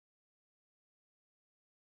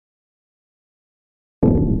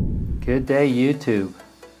Good day, YouTube.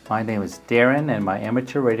 My name is Darren and my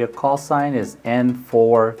amateur radio call sign is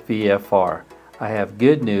N4VFR. I have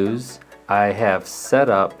good news. I have set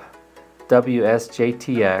up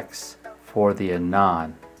WSJT-X for the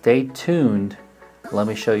Anan. Stay tuned. Let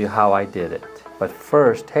me show you how I did it. But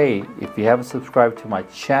first, hey, if you haven't subscribed to my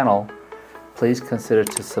channel, please consider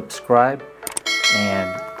to subscribe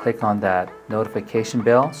and click on that notification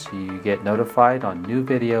bell so you get notified on new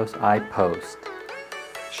videos I post.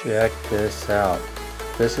 Check this out.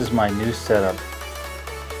 This is my new setup.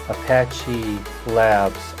 Apache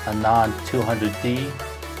Labs Anan 200D.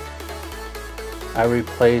 I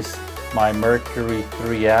replaced my Mercury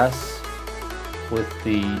 3S with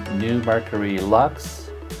the new Mercury Lux,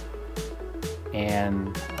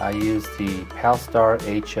 and I use the Palstar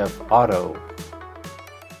HF Auto.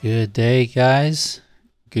 Good day, guys.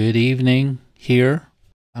 Good evening here.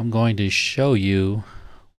 I'm going to show you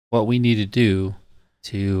what we need to do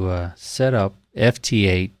to set up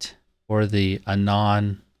FT8 for the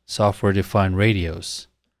Anan software-defined radios.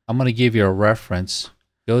 I'm going to give you a reference.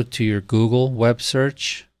 Go to your Google web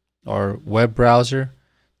search or web browser,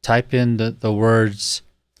 type in the words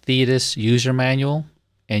Thetis user manual,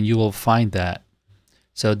 and you will find that.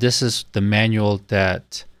 So this is the manual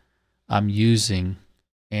that I'm using,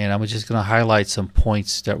 and I'm just going to highlight some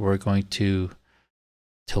points that we're going to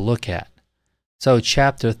look at. So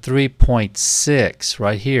chapter 3.6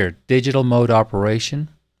 right here, digital mode operation.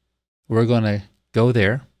 We're going to go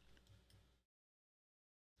there.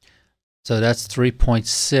 So that's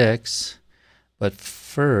 3.6, but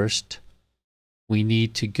first we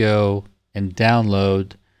need to go and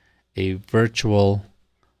download a virtual,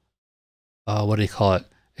 what do you call it?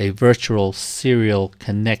 A virtual serial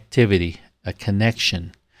connectivity, a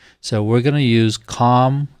connection. So we're going to use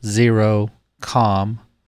Com0Com,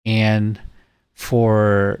 and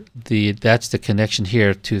that's the connection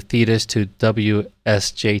here to Thetis to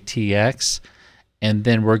WSJT-X, and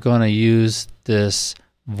then we're going to use this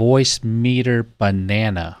VoiceMeeter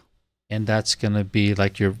banana, and that's going to be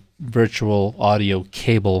like your virtual audio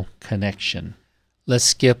cable connection. Let's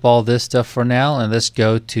skip all this stuff for now and let's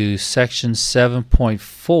go to section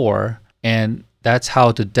 7.4, and that's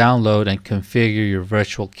how to download and configure your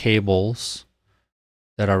virtual cables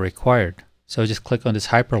that are required. So just click on this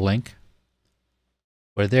hyperlink.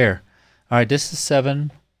 We're there. All right, this is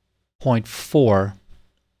 7.4,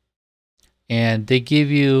 and they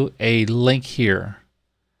give you a link here.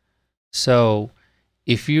 So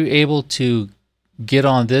if you're able to get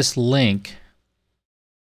on this link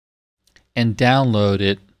and download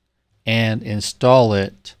it and install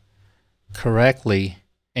it correctly,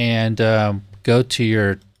 and go to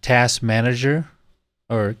your task manager,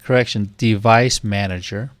 or correction, device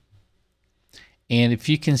manager, and if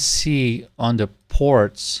you can see on the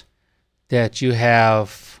ports that you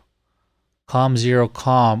have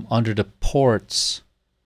Com0Com under the ports,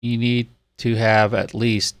 you need to have at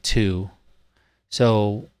least 2.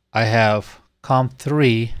 So I have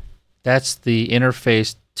Com3, that's the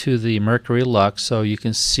interface to the Mercury Lux, so you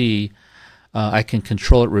can see I can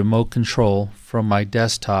control it remote control from my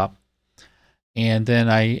desktop. And then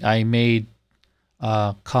I made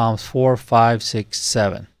comms 4, 5, 6,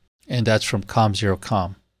 7, and that's from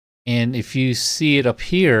Com0Com. And if you see it up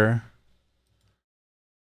here,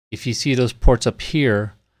 if you see those ports up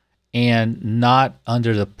here and not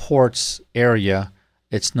under the ports area,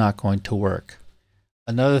 it's not going to work.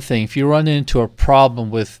 Another thing, if you run into a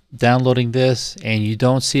problem with downloading this and you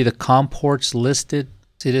don't see the COM ports listed,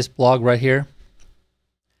 see this blog right here?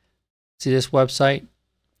 See this website?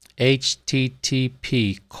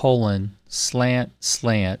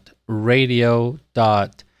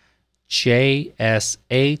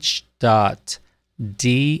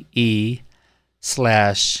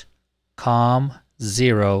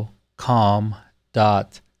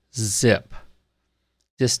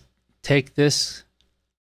 Just take this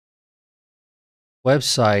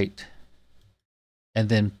website and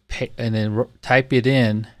then type it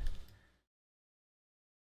in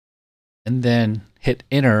and then hit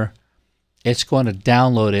enter. It's going to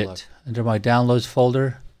download it under my downloads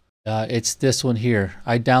folder. It's this one here.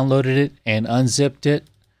 I downloaded it and unzipped it,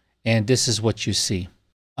 and this is what you see.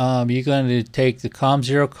 You're going to take the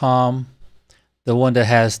Com0Com, the one that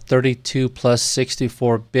has 32 plus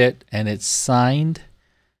 64 bit, and it's signed.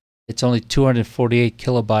 It's only 248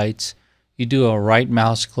 kilobytes. You do a right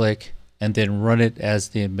mouse click and then run it as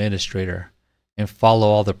the administrator and follow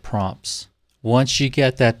all the prompts. Once you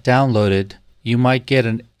get that downloaded, you might get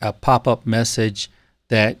a pop-up message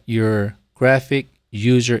that your graphic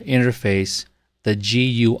user interface, the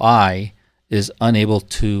GUI, is unable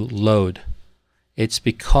to load. It's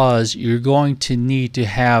because you're going to need to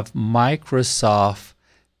have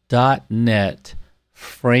Microsoft.NET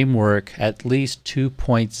Framework at least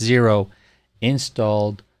 2.0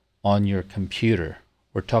 installed on your computer.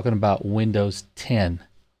 We're talking about Windows 10.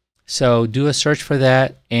 So do a search for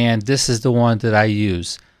that, and this is the one that I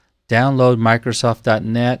use. Download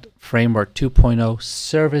Microsoft.NET Framework 2.0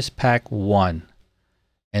 Service Pack 1.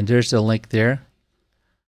 And there's the link there.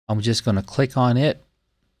 I'm just going to click on it.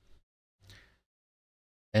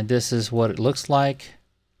 And this is what it looks like.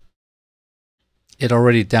 It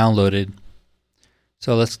already downloaded.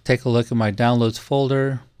 So let's take a look at my downloads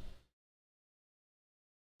folder.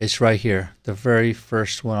 It's right here, the very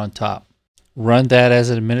first one on top. Run that as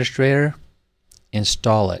an administrator,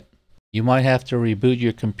 install it. You might have to reboot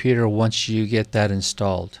your computer once you get that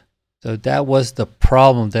installed. So that was the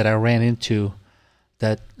problem that I ran into,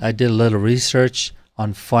 that I did a little research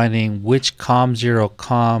on finding which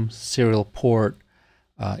Com0Com serial port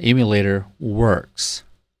emulator works.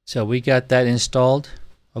 So we got that installed.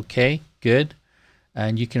 Okay, good.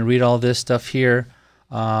 And you can read all this stuff here.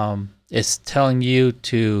 It's telling you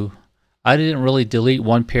to, I didn't really delete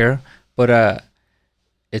one pair, but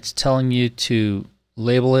it's telling you to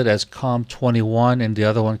label it as COM21 and the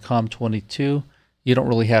other one COM22. You don't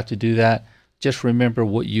really have to do that. Just remember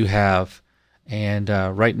what you have. And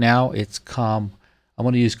right now it's I'm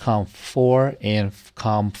going to use COM4 and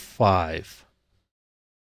COM5.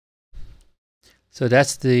 So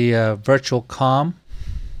that's the virtual COM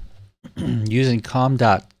using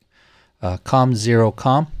Com0Com.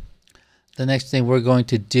 The next thing we're going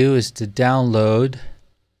to do is to download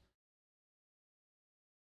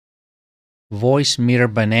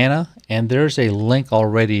VoiceMeeter Banana, and there's a link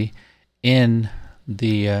already in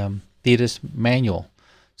the Thetis manual.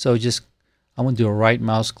 So just I'm going to do a right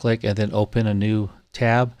mouse click and then open a new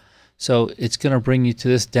tab. So it's going to bring you to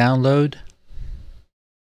this download.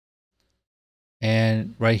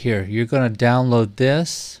 And right here, you're going to download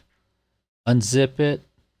this, unzip it,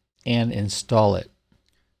 and install it.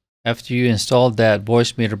 After you installed that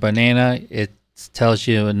VoiceMeeter Banana, it tells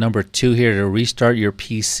you number 2 here to restart your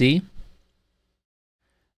PC.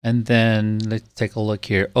 And then let's take a look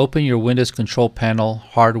here. Open your Windows control panel,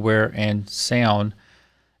 hardware, and sound,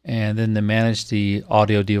 and then to manage the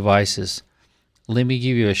audio devices. Let me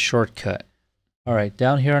give you a shortcut. All right,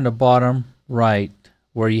 down here on the bottom right,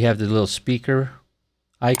 where you have the little speaker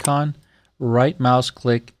icon, right mouse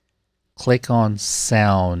click, click on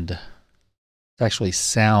sound. It's actually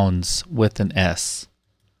sounds with an S.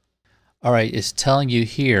 All right, it's telling you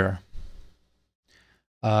here,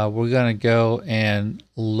 we're going to go and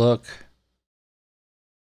look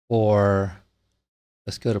for,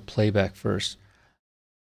 let's go to playback first.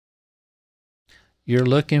 You're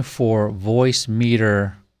looking for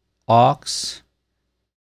VoiceMeeter aux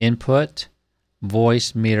input,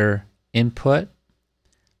 VoiceMeeter input.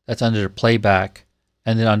 That's under playback.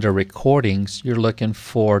 And then under recordings, you're looking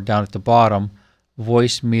for, down at the bottom,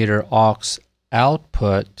 VoiceMeeter aux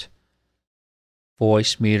output,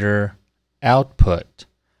 VoiceMeeter output.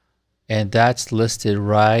 And that's listed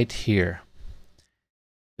right here.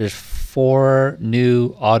 There's 4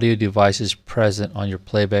 new audio devices present on your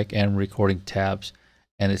playback and recording tabs,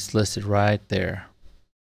 and it's listed right there.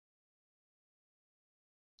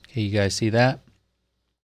 Okay, you guys see that?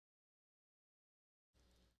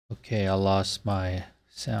 Okay, I lost my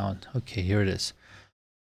sound. Okay, here it is.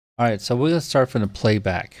 All right, so we're going to start from the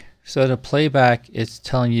playback. So the playback, it's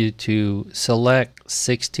telling you to select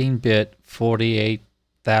 16-bit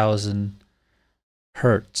 48,000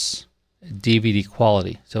 hertz DVD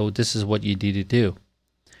quality. So this is what you need to do.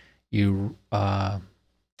 You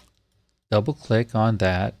double click on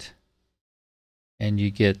that and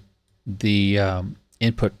you get the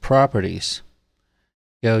input properties.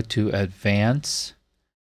 Go to advanced,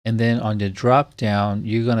 and then on the drop down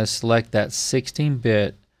you're going to select that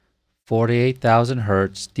 16-bit 48,000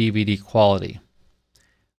 hertz DVD quality.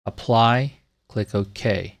 Apply, click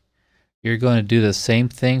OK. You're going to do the same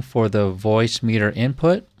thing for the VoiceMeeter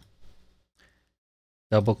input.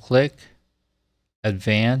 Double click,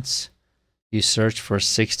 advance, you search for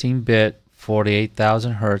 16-bit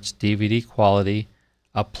 48,000 hertz DVD quality,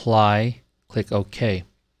 apply, click OK.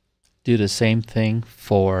 Do the same thing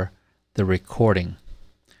for the recording.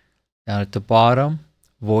 Down at the bottom,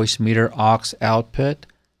 VoiceMeeter aux output,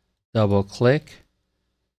 double click,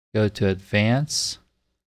 go to advance,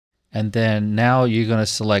 and then now you're going to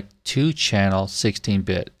select 2-channel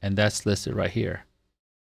 16-bit, and that's listed right here.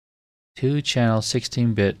 2-channel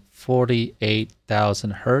 16-bit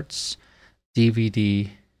 48,000 hertz DVD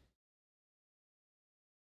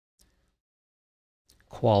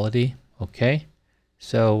quality. Okay,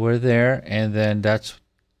 So we're there, and then it's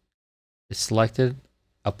selected.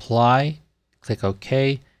 Apply, click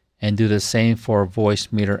OK, and do the same for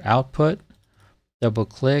VoiceMeeter output. Double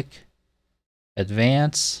click,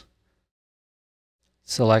 advance,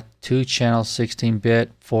 select 2-channel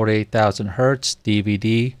 16-bit 48,000 Hertz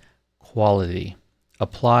DVD quality.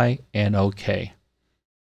 Apply and OK.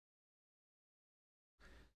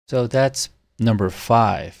 So that's number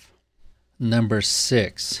 5. Number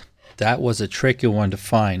 6. That was a tricky one to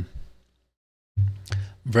find.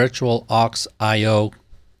 Virtual aux I/O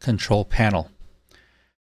control panel.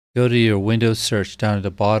 Go to your Windows search down at the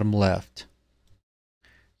bottom left.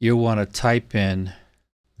 You want to type in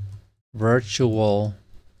virtual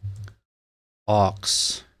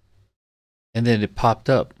aux, and then it popped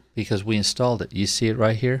up because we installed it. You see it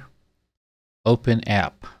right here? Open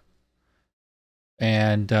app.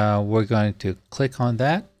 And we're going to click on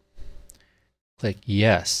that. Click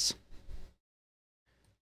yes.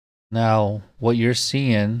 Now what you're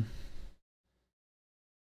seeing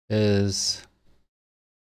is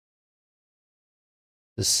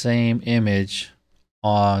the same image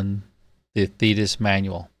on the Thetis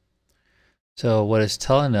manual. So what it's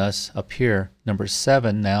telling us up here, number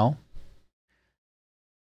 7 now,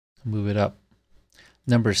 move it up.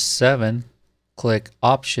 Number 7, click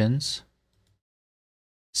Options,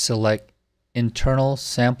 select Internal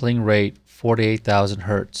Sampling Rate 48,000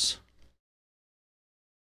 Hertz.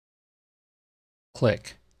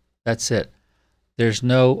 Click. That's it. There's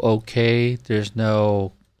no OK, there's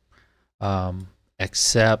no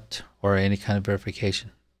accept or any kind of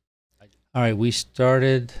verification. All right, we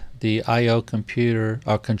started the I/O computer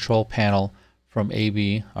or control panel from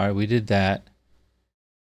AB. All right, we did that.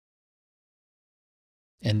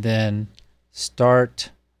 And then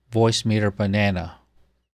start VoiceMeeter banana.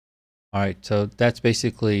 All right, so that's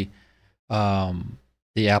basically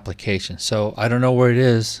the application. So I don't know where it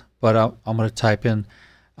is, but I'm going to type in,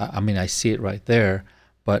 I see it right there,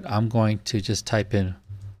 but I'm going to just type in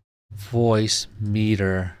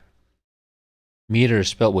VoiceMeeter. Meter is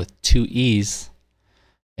spelled with 2 E's,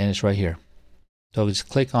 and it's right here. So just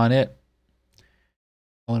click on it.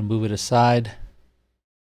 I want to move it aside.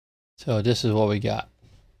 So this is what we got.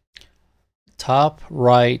 Top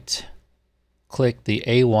right, click the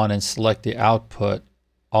A1 and select the output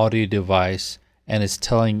audio device, and it's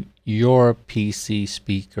telling your PC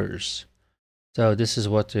speakers. So this is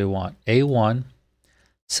what they want. A1,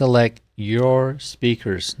 select your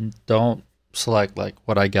speakers. Don't select like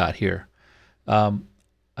what I got here. I'm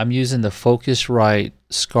using the Focusrite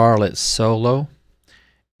Scarlett Solo,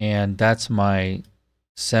 and that's my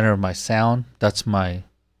center of my sound. That's my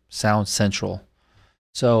sound central.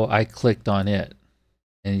 So I clicked on it,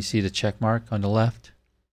 and you see the check mark on the left.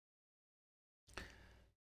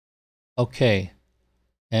 Okay,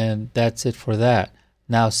 and that's it for that.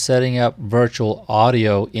 Now setting up virtual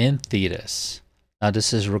audio in Thetis. Now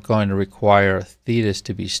this is going to require Thetis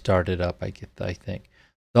to be started up, I think.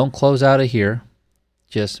 Don't close out of here.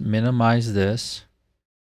 Just minimize this.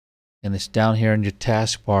 And it's down here in your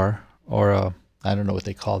taskbar, or I don't know what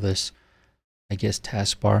they call this. I guess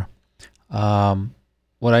taskbar.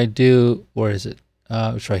 What I do, where is it?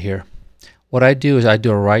 It's right here. What I do is I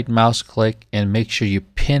do a right mouse click and make sure you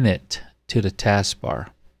pin it to the taskbar.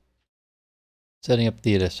 Setting up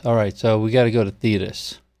Thetis. All right, so we got to go to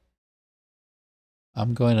Thetis.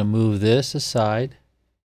 I'm going to move this aside.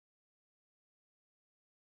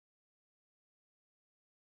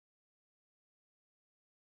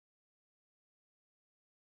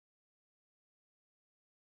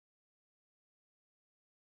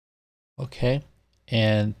 Okay,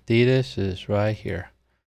 and Thetis is right here.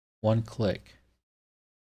 One click.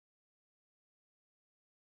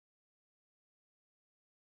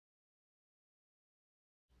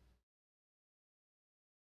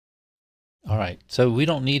 All right, so we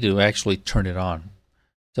don't need to actually turn it on.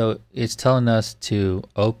 So it's telling us to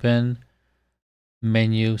open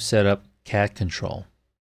menu, setup, cat control.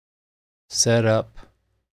 Setup,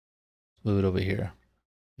 move it over here.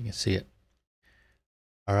 You can see it.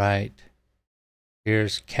 All right,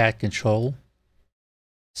 here's cat control,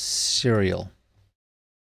 serial.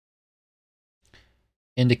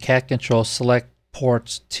 In the cat control, select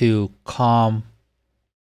ports to COM.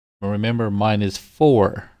 Remember, mine is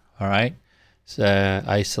 4. All right, so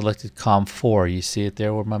I selected COM4. You see it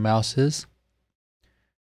there where my mouse is.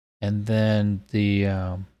 And then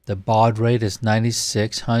the baud rate is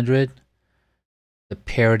 9600. The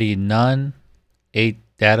parity none, 8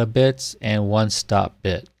 data bits, and 1 stop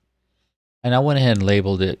bit. And I went ahead and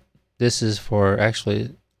labeled it. This is for,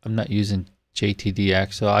 actually, I'm not using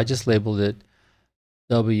JTDX, so I just labeled it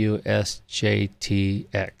WSJT-X.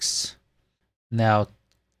 Now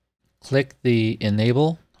click the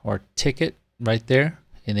enable or ticket right there.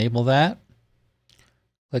 Enable that.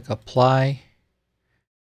 Click apply.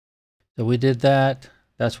 So we did that.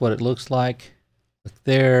 That's what it looks like. Look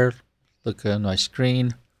there. Look on my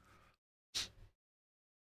screen.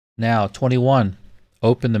 Now 21.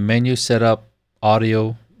 Open the menu, set up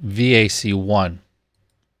audio VAC1.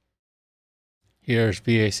 Here's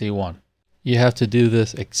VAC1. You have to do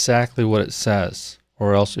this exactly what it says,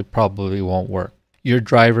 or else it probably won't work. Your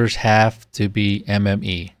drivers have to be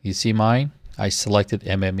MME. You see mine? I selected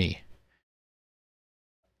MME.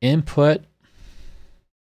 Input.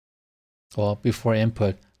 Well, before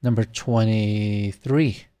input, number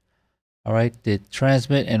 23. All right, the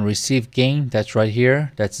transmit and receive gain, that's right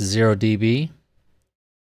here. That's 0 dB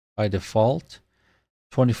by default.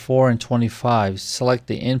 24 and 25, select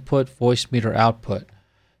the input, VoiceMeeter output.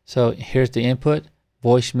 So here's the input,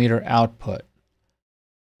 VoiceMeeter output.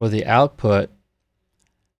 For the output,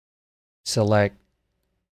 select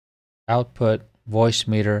output,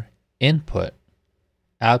 VoiceMeeter input.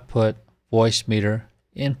 Output, VoiceMeeter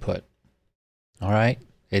input. All right,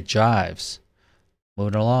 it jives.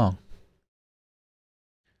 Moving along.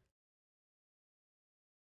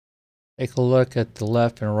 Take a look at the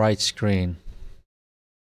left and right screen.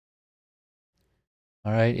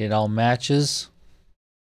 All right, it all matches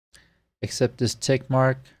except this tick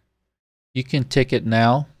mark. You can tick it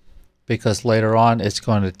now because later on it's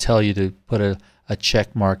going to tell you to put a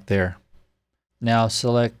check mark there. Now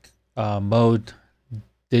select mode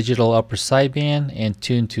digital upper sideband and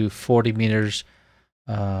tune to 40 meters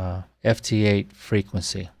FT8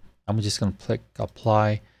 frequency. I'm just going to click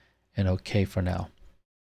apply and OK for now.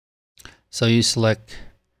 So you select,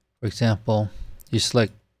 for example, you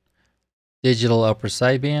select digital upper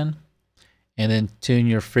sideband and then tune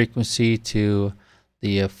your frequency to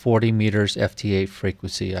the 40 meters FT8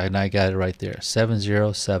 frequency, and I got it right there,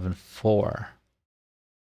 7074.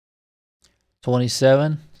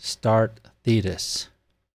 27, start Thetis.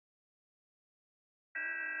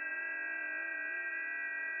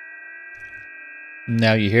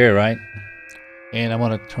 Now you hear it, right? And I'm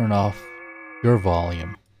going to turn off your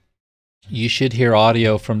volume. You should hear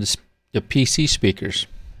audio from the PC speakers.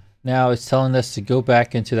 Now it's telling us to go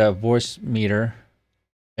back into that VoiceMeeter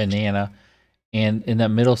banana, and in that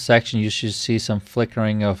middle section you should see some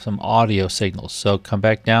flickering of some audio signals. So come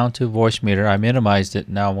back down to VoiceMeeter. I minimized it.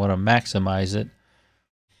 Now I'm going to maximize it.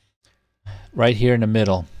 Right here in the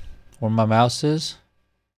middle where my mouse is,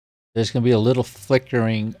 there's going to be a little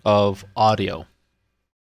flickering of audio.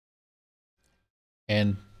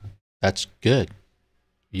 And that's good.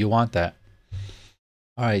 You want that.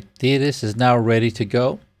 Alright, Thetis is now ready to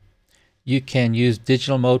go. You can use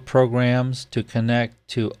digital mode programs to connect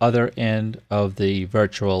to other end of the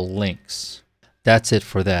virtual links. That's it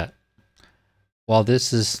for that. While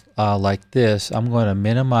this is like this, I'm going to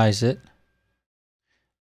minimize it.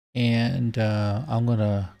 And I'm going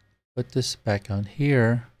to put this back on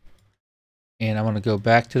here. And I'm going to go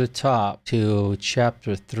back to the top to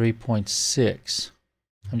chapter 3.6.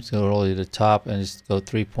 I'm just going to roll to the top and just go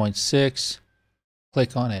 3.6.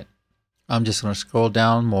 Click on it. I'm just going to scroll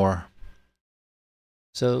down more.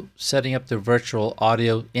 So setting up the virtual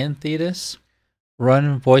audio in Thetis.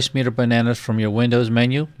 Run VoiceMeeter Bananas from your Windows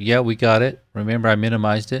menu. Yeah, we got it. Remember, I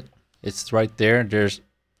minimized it. It's right there. There's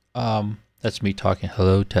that's me talking.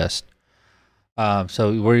 Hello, test.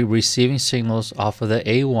 So we're receiving signals off of the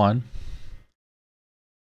A1.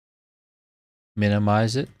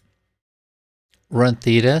 Minimize it. Run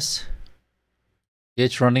Thetis.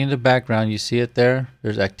 It's running in the background. You see it there?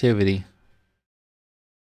 There's activity.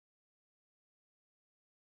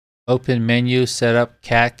 Open menu, set up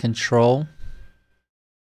cat control.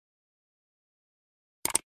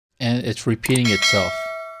 And it's repeating itself.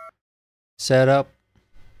 Setup,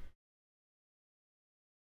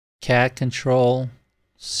 cat control,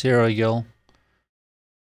 serial.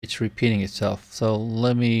 It's repeating itself. So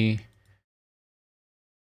let me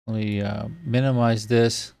minimize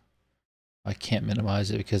this. I can't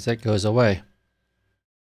minimize it because that goes away.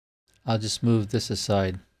 I'll just move this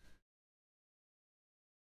aside.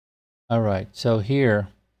 Alright, so here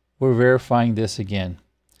we're verifying this again.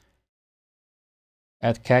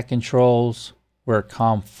 At cat controls, we're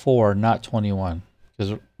COM4, not 21,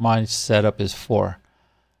 because mine's setup is 4.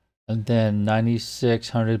 And then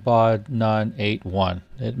 9600 baud, none, 81.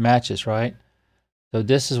 It matches, right? So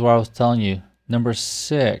this is what I was telling you. Number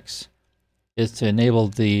 6 is to enable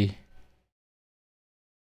the,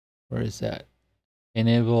 where is that?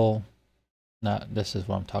 Enable, not, this is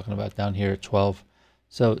what I'm talking about down here at 12.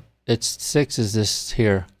 So it's 6 is this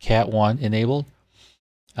here, cat 1 enabled.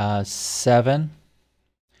 7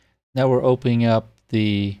 Now we're opening up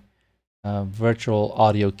the virtual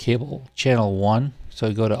audio cable channel 1.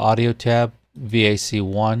 So go to Audio tab,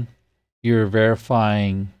 VAC1. You're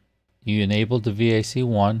verifying you enabled the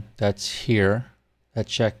VAC1. That's here, that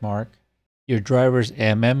check mark. Your driver's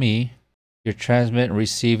MME. Your transmit and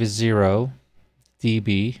receive is 0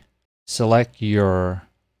 dB. Select your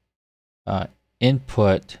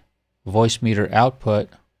input, VoiceMeeter output.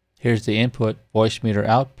 Here's the input, VoiceMeeter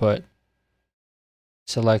output.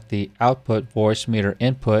 Select the output, VoiceMeeter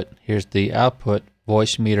input. Here's the output,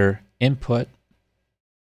 VoiceMeeter input.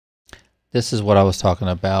 This is what I was talking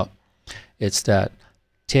about. It's that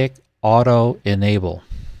tick auto enable.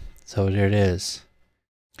 So there it is.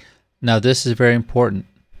 Now this is very important.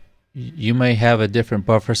 You may have a different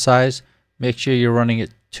buffer size. Make sure you're running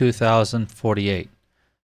it 2048,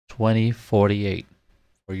 2048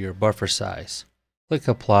 for your buffer size. Click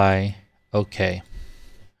apply, OK.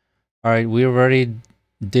 All right, we already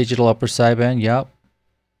digital upper sideband, yep.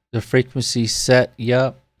 The frequency set,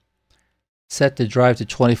 yep. Set the drive to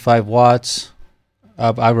 25 watts. I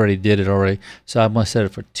already did it already, so I'm going to set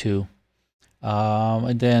it for 2.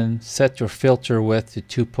 And then set your filter width to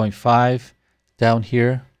 2.5. Down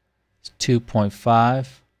here, it's 2.5.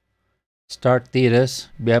 Start Thetis.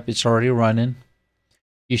 Yep, it's already running.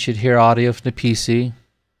 You should hear audio from the PC.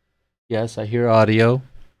 Yes, I hear audio.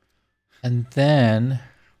 And then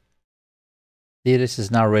Thetis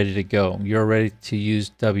is now ready to go. You're ready to use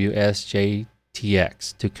WSJT-X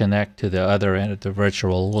to connect to the other end of the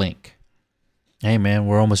virtual link. Hey man,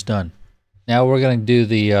 we're almost done. Now we're going to do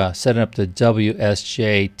the setting up the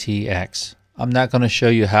WSJT-X. I'm not going to show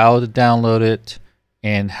you how to download it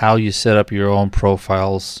and how you set up your own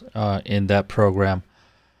profiles in that program.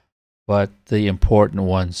 But the important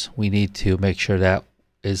ones, we need to make sure that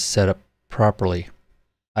is set up properly.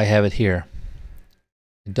 I have it here.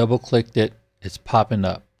 I double clicked it. It's popping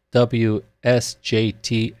up. WSJT-X.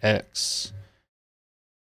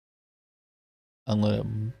 I'm going to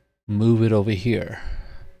move it over here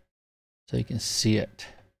so you can see it.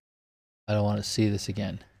 I don't want to see this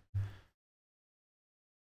again.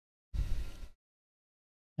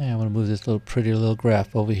 And I'm going to move this little pretty little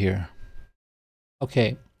graph over here.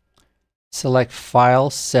 Okay. Select File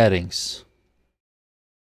Settings.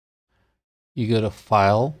 You go to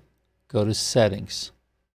File, go to Settings.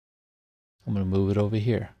 I'm going to move it over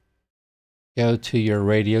here. Go to your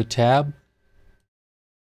radio tab.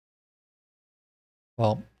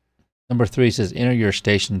 Well, number 3 says enter your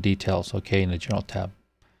station details. Okay, in the general tab.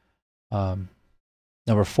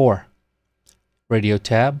 Number 4, radio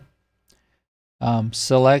tab.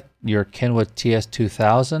 Select your Kenwood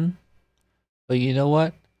TS2000. But you know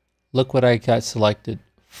what? Look what I got selected.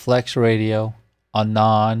 Flex Radio,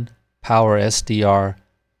 Anan, Power SDR,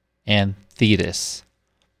 and Thetis.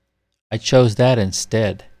 I chose that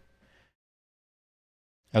instead.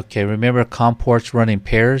 Okay, remember COM ports running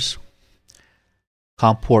pairs?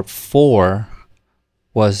 COM port 4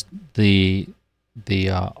 was the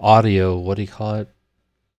audio, what do you call it?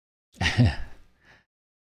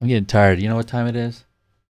 I'm getting tired. You know what time it is?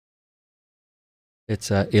 It's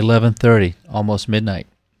 11:30, almost midnight.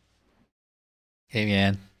 Hey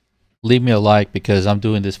man, leave me a like because I'm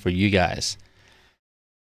doing this for you guys.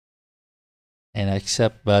 And I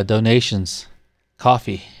accept donations.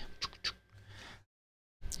 Coffee.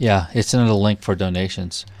 Yeah, it's another link for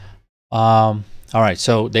donations. All right,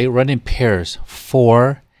 so they run in pairs,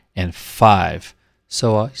 4 and 5.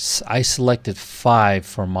 So I selected 5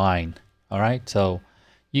 for mine. All right, so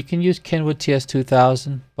you can use Kenwood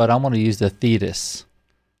TS2000, but I'm going to use the Thetis.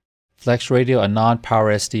 Flex Radio, a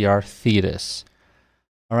non-power SDR Thetis.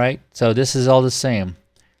 All right, so this is all the same.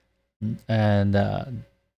 And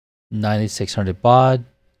 9600 baud,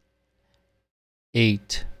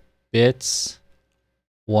 8 bits,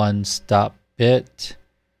 1 stop bit.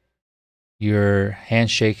 Your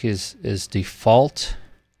handshake is default.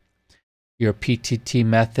 Your PTT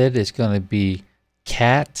method is going to be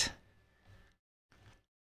cat.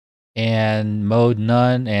 And mode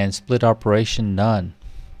none and split operation none.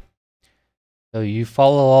 So you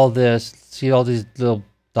follow all this, see all these little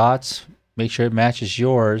dots, make sure it matches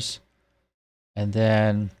yours, and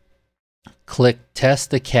then click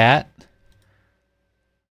test the cat.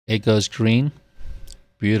 It goes green.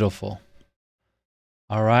 Beautiful.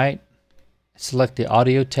 All right, select the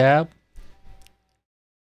audio tab.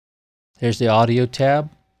 Here's the audio tab,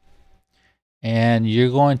 and you're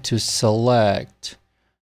going to select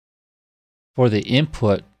for the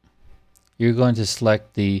input, you're going to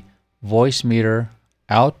select the VoiceMeeter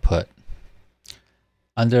output.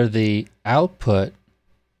 Under the output,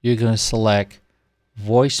 you're going to select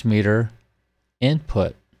VoiceMeeter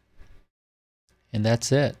input. And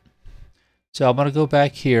that's it. So I'm going to go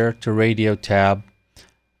back here to radio tab.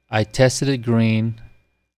 I tested it green.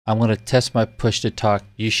 I'm going to test my push to talk.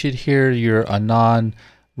 You should hear your Anan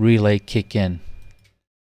relay kick in.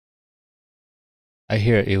 I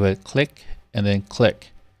hear it. It would click and then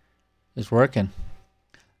click. It's working.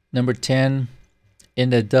 Number 10, in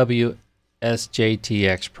the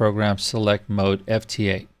WSJT-X program, select mode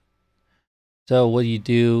FT8. So what you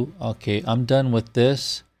do, okay, I'm done with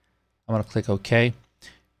this. I'm going to click OK.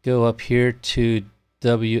 Go up here to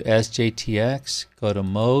WSJT-X, go to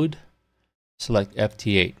mode, select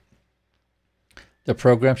FT8. The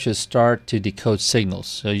program should start to decode signals,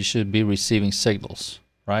 so you should be receiving signals,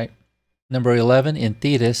 right? Number 11, in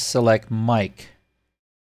Thetis, select mic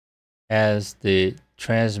as the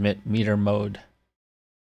transmit meter mode.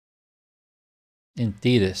 In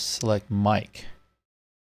Thetis, select mic.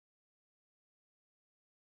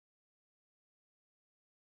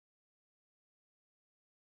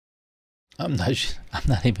 I'm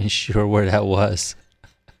not even sure where that was.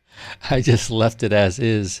 I just left it as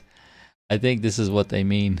is. I think this is what they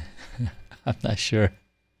mean. I'm not sure.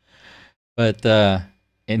 But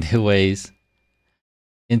anyways,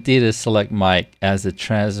 in Thetis, select mic as the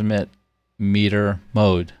transmit meter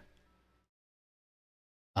mode.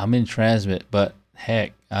 I'm in transmit, but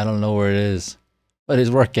heck, I don't know where it is. But it's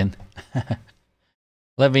working.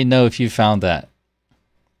 Let me know if you found that.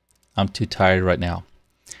 I'm too tired right now.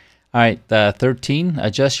 All right, 13,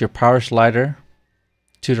 adjust your power slider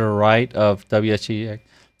to the right of WSJT-X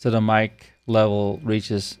so the mic level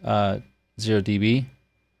reaches 0 dB.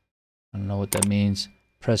 I don't know what that means.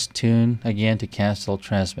 Press tune again to cancel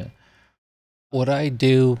transmit. What I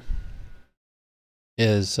do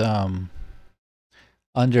is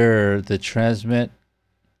under the transmit,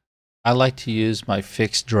 I like to use my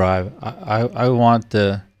fixed drive. I want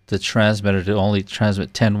the transmitter to only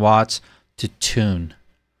transmit 10 watts to tune.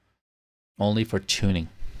 Only for tuning.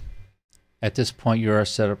 At this point, you are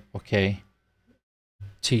set up okay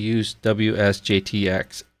to use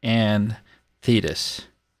WSJT-X and Thetis.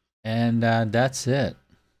 And that's it.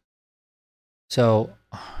 So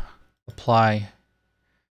apply.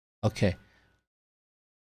 Okay.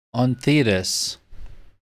 On Thetis,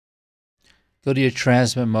 go to your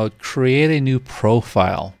transmit mode, create a new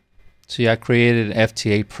profile. So I created an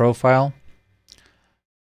FT8 profile.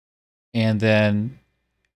 And then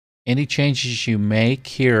any changes you make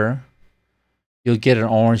here, you'll get an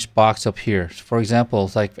orange box up here. For example,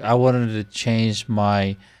 it's like I wanted to change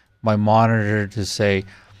my monitor to say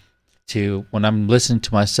to when I'm listening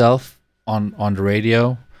to myself on the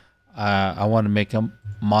radio, I want to make a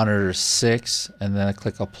monitor 6, and then I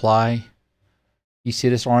click apply. You see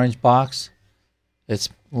this orange box? It's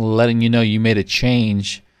letting you know you made a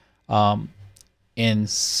change in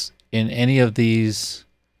any of these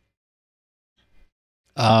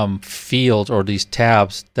fields or these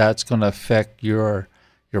tabs that's going to affect your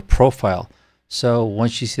profile. So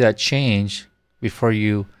once you see that change, before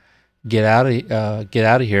you get out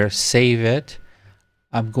of here, save it.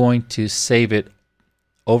 I'm going to save it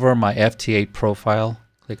over my FT8 profile.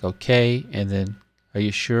 Click OK, and then are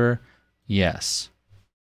you sure? Yes,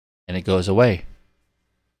 and it goes away.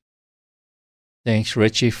 Thanks,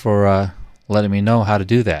 Richie, for letting me know how to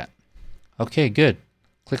do that. Okay, good.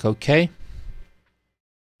 Click OK.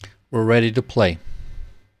 We're ready to play.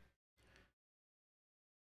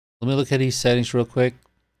 Let me look at these settings real quick.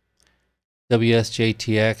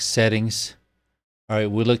 WSJT-X settings. All right,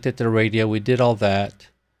 we looked at the radio. We did all that.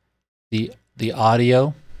 The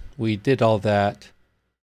audio, we did all that.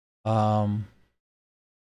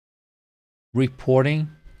 Reporting,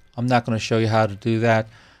 I'm not going to show you how to do that.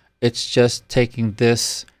 It's just taking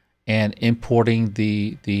this and importing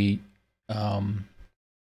the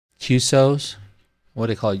QSOs. What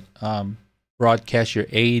do they call it? Broadcast your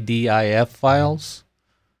ADIF files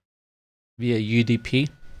via UDP.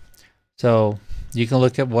 So you can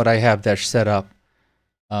look at what I have there set up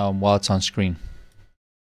while it's on screen.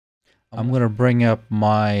 I'm going to bring up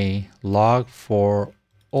my Log4OM.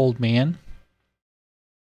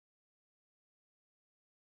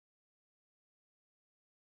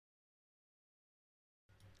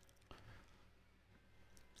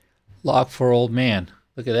 Log4OM.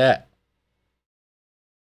 Look at that.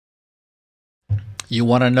 You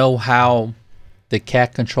want to know how the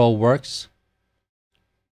cat control works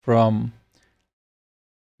from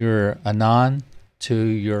your Anan to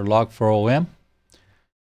your Log4OM?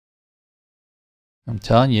 I'm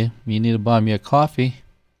telling you, you need to buy me a coffee.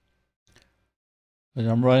 But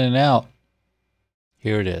I'm running out.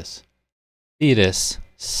 Here it is. Thetis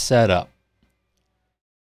setup.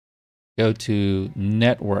 Go to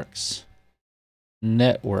networks.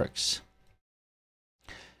 Networks.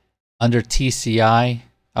 Under TCI,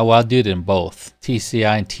 well, I'll do it in both,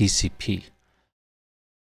 TCI and TCP.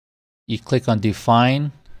 You click on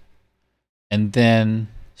define and then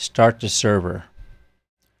start the server.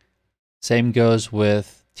 Same goes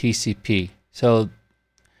with TCP. So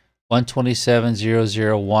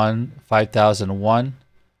 127.0.0.1.5001,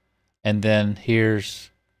 and then here's,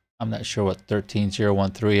 I'm not sure what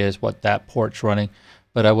 13.0.1.3 is, what that port's running,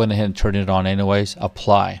 but I went ahead and turned it on anyways.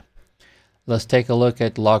 Apply. Let's take a look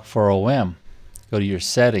at Log4OM. Go to your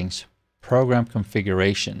settings, program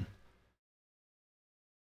configuration.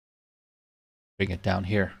 Bring it down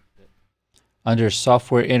here. Under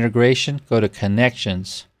software integration, go to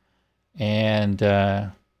connections, and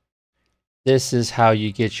this is how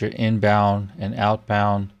you get your inbound and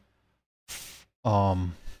outbound. What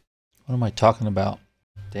am I talking about?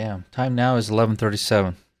 Damn, time now is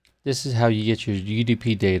 11:37. This is how you get your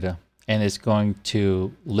UDP data, and it's going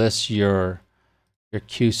to list your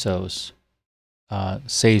QSOs.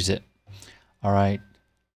 Saves it. All right.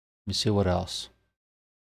 Let me see what else.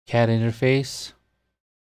 CAT interface.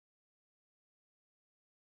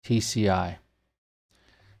 TCI.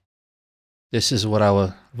 This is what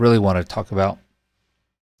I really want to talk about.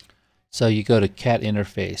 So you go to CAT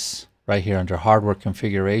interface right here under hardware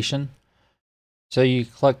configuration. So you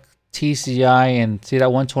click TCI and see that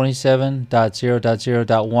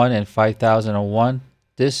 127.0.0.1 and 5001.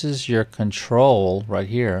 This is your control right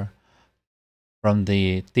here from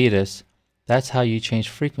the Thetis. That's how you change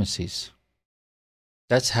frequencies.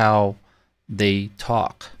 That's how they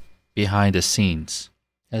talk behind the scenes.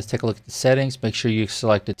 Let's take a look at the settings. Make sure you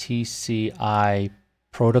select the TCI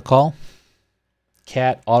protocol.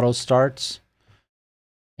 CAT auto starts.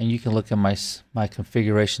 And you can look at my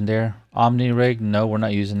configuration there. OmniRig, no, we're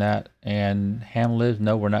not using that. And hamlib,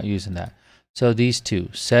 no, we're not using that. So these two,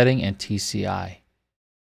 setting and TCI.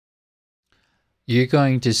 You're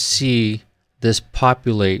going to see this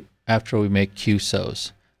populate after we make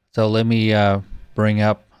QSOs. So let me bring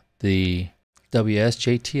up the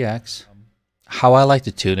WSJT-X. How I like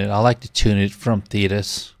to tune it, I like to tune it from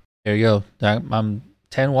Thetis. There you go. I'm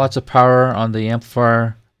 10 watts of power on the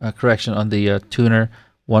amplifier, on the tuner,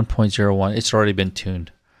 1.01. It's already been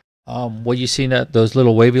tuned. What you see, that those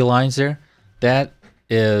little wavy lines there, that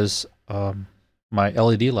is my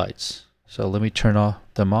LED lights. So let me turn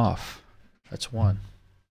them off. That's one.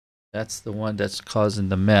 That's the one that's causing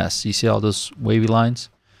the mess. You see all those wavy lines?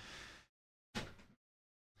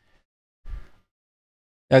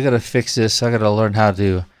 I gotta fix this. I gotta learn how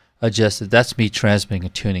to adjust it. That's me transmitting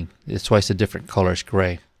and tuning. It's why it's a different color. It's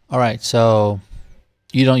gray. All right, so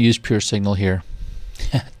you don't use pure signal here.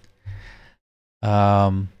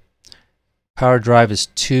 Power drive is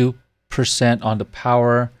 2% on the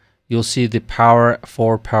power. You'll see the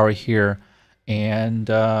forward power here, and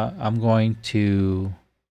I'm going to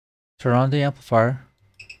turn on the amplifier,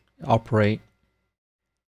 operate,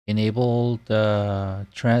 enable the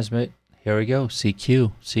transmit. Here we go.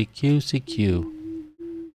 CQ, CQ, CQ.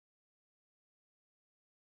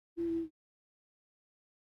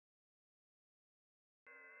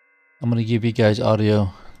 I'm going to give you guys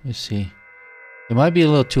audio. Let's see. It might be a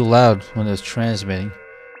little too loud when it's transmitting.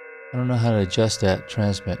 I don't know how to adjust that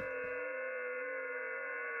transmit.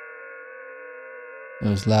 It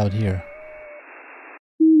was loud here.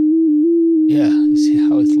 Yeah, you see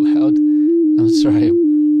how it's loud? I'm sorry,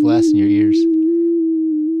 I'm blasting your ears.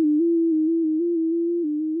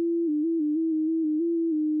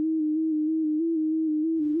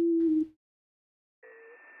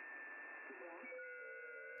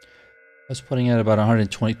 I was putting at about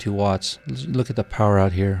 122 watts. Look at the power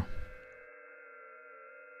out here.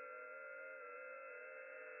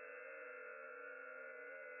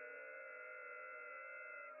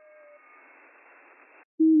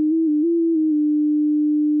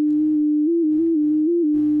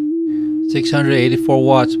 $684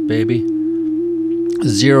 watts, baby.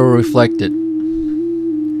 0 reflected.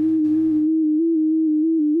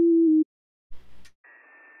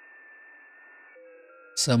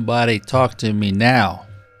 Somebody talk to me now.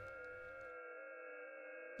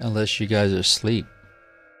 Unless you guys are asleep.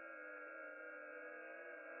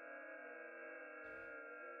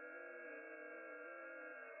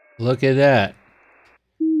 Look at that.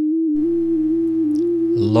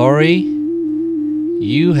 Lori,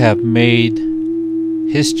 you have made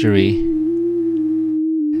history.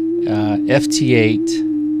 FT8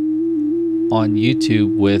 on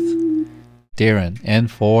YouTube with Darren,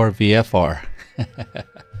 N4 VFR.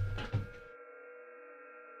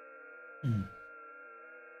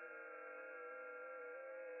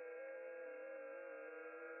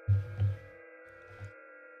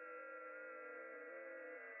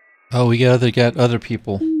 Oh, we got other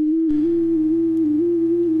people.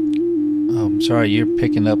 I'm sorry, you're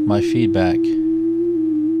picking up my feedback.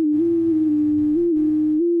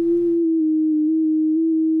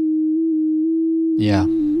 Yeah,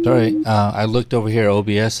 sorry. I looked over here.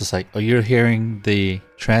 OBS is like, oh, you're hearing the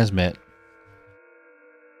transmit.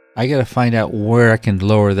 I gotta find out where I can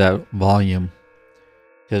lower that volume,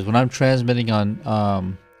 because when I'm transmitting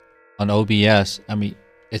on OBS, I mean,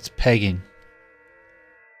 it's pegging.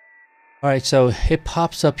 All right, so it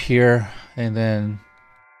pops up here, and then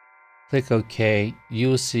click OK. You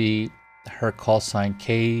will see her call sign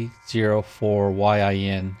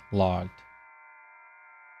K04YIN logged.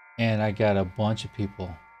 And I got a bunch of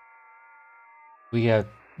people. We have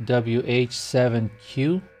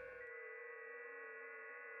WH7Q.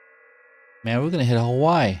 Man, we're gonna hit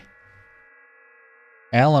Hawaii.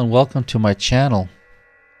 Alan, welcome to my channel.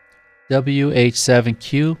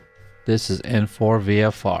 WH7Q. This is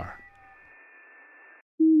N4VFR.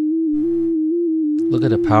 Look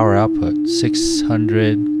at the power output,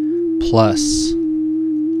 600 plus.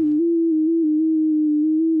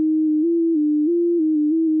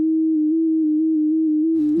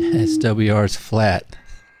 SWR is flat.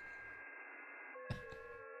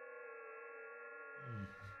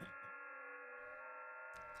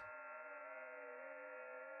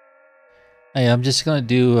 Hey, I'm just gonna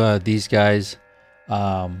do these guys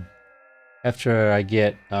after I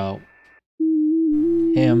get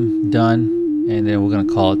him done, and then we're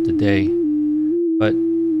gonna call it the day. But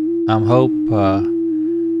I hope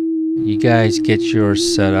you guys get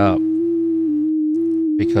yours set up,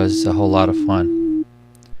 because it's a whole lot of fun.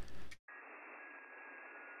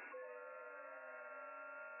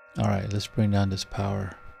 All right, let's bring down this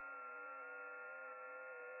power.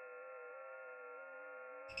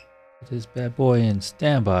 Put this bad boy in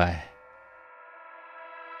standby.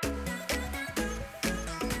 All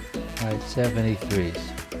right, 73s.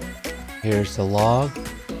 Here's the log.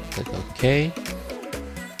 Click OK.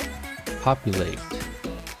 Populate.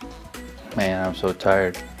 Man, I'm so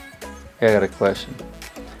tired. I got a question.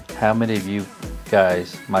 How many of you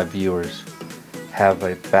guys, my viewers, have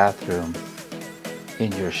a bathroom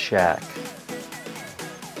in your shack?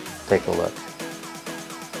 Take a look.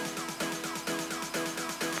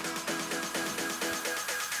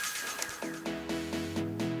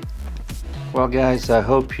 Well guys, I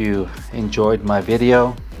hope you enjoyed my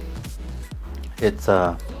video. It's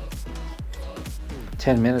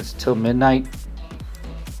 10 minutes till midnight,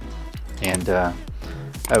 and I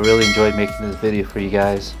really enjoyed making this video for you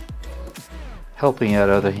guys, helping out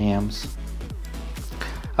other hams.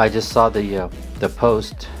 I just saw the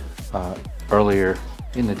post earlier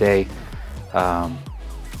in the day.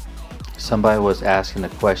 Somebody was asking the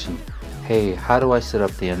question, hey, how do I set up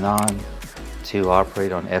the Anan to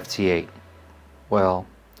operate on FT8? Well,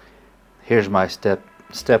 here's my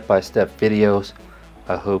step-by-step videos.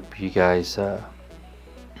 I hope you guys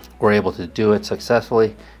were able to do it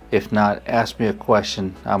successfully. If not, ask me a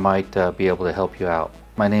question. I might be able to help you out.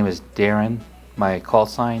 My name is Darren. My call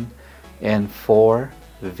sign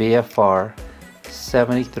N4VFR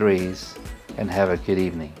 73s, and have a good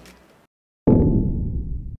evening.